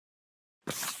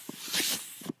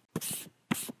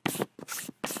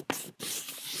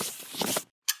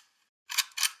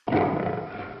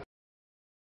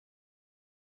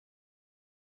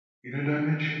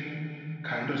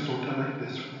sorta like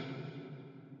this one.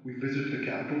 We visit the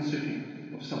capital city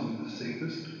of some of the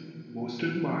safest, most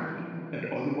admired, and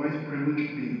otherwise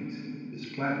privileged beings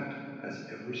this planet has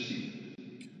ever seen.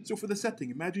 So, for the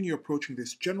setting, imagine you're approaching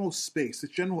this general space,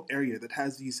 this general area that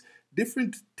has these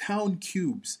different town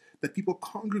cubes that people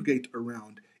congregate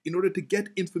around in order to get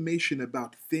information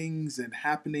about things and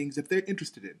happenings that they're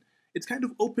interested in. It's kind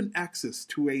of open access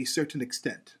to a certain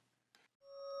extent.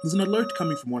 There's an alert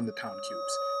coming from one of the town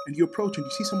cubes, and you approach and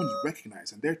you see someone you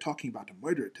recognize, and they're talking about a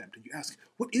murder attempt, and you ask,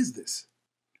 "What is this?"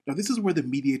 Now, this is where the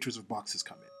mediators of boxes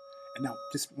come in. And now,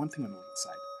 just one thing on the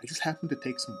side. I just happened to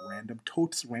take some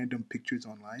totes random pictures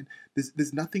online.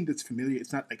 There's nothing that's familiar.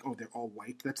 It's not like, oh, they're all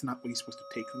white. That's not what you're supposed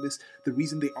to take from this. The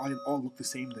reason they all look the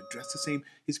same, they're dressed the same,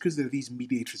 is because they're these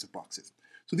mediators of boxes.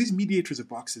 So these mediators of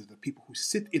boxes are the people who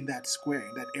sit in that square,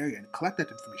 in that area, and collect that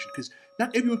information, because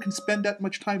not everyone can spend that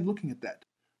much time looking at that.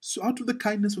 So out of the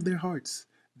kindness of their hearts,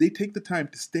 they take the time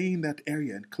to stay in that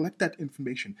area and collect that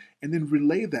information and then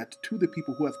relay that to the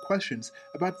people who have questions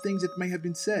about things that may have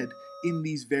been said in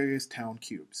these various town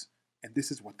cubes. And this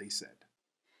is what they said.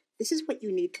 This is what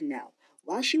you need to know.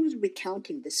 While she was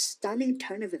recounting the stunning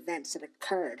turn of events that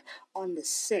occurred on the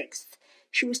 6th,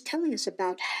 she was telling us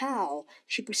about how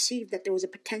she perceived that there was a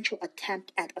potential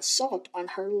attempt at assault on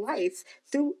her life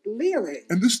through leering.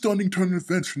 And this stunning turn of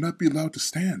events should not be allowed to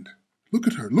stand. Look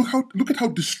at her. Look at how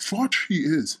distraught she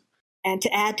is. And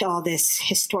to add to all this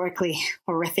historically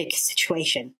horrific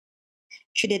situation,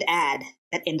 she did add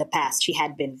that in the past she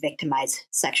had been victimized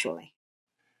sexually.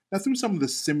 Now, through some of the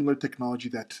similar technology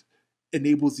that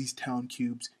enables these town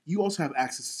cubes, you also have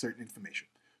access to certain information.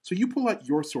 So you pull out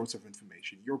your source of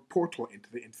information, your portal into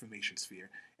the information sphere,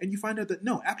 and you find out that,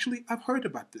 no, actually, I've heard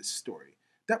about this story.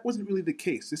 That wasn't really the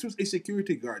case. This was a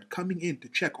security guard coming in to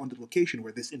check on the location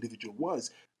where this individual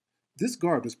was. This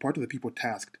guard was part of the people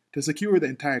tasked to secure the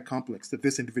entire complex that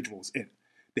this individual was in.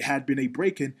 There had been a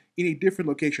break-in a different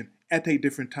location at a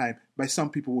different time by some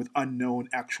people with unknown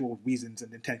actual reasons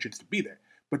and intentions to be there.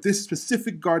 But this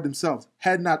specific guard themselves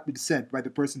had not been sent by the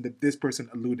person that this person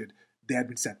alluded they had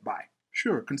been sent by.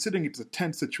 Sure, considering it's a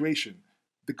tense situation,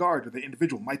 the guard or the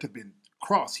individual might have been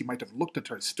cross. He might have looked at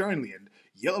her sternly and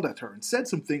yelled at her and said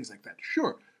some things like that.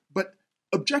 Sure, but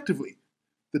objectively,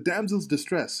 the damsel's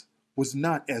distress was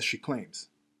not as she claims.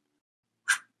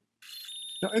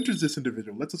 Now enters this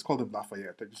individual. Let's just call him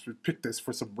Lafayette. I just picked this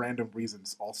for some random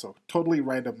reasons also. Totally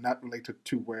random, not related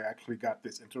to where I actually got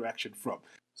this interaction from.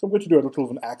 So I'm going to do a little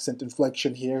of an accent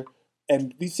inflection here.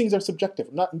 And these things are subjective.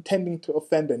 I'm not intending to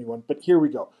offend anyone, but here we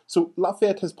go. So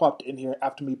Lafayette has popped in here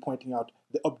after me pointing out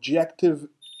the objective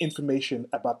information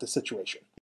about the situation.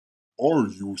 Are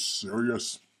you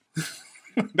serious?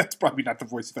 That's probably not the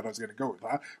voice that I was going to go with,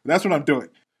 huh? But that's what I'm doing.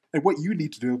 And what you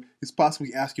need to do is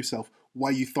possibly ask yourself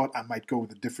why you thought I might go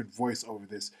with a different voice over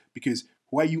this. Because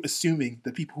why are you assuming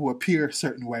that people who appear a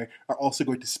certain way are also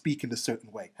going to speak in a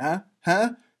certain way?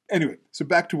 Huh? Anyway, so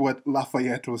back to what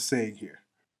Lafayette was saying here.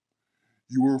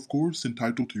 You are, of course,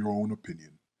 entitled to your own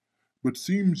opinion. But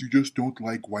seems you just don't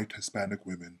like white Hispanic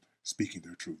women speaking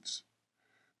their truths.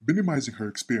 Minimizing her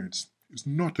experience is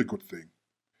not a good thing.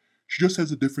 She just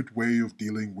has a different way of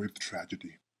dealing with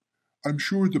tragedy. I'm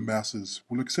sure the masses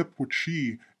will accept what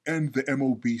she and the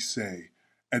MOB say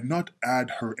and not add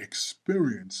her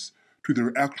experience to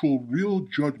their actual real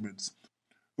judgments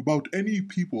about any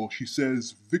people she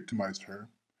says victimized her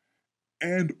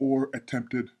and or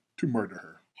attempted to murder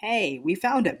her. Hey, we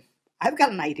found him. I've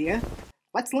got an idea.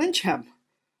 Let's lynch him.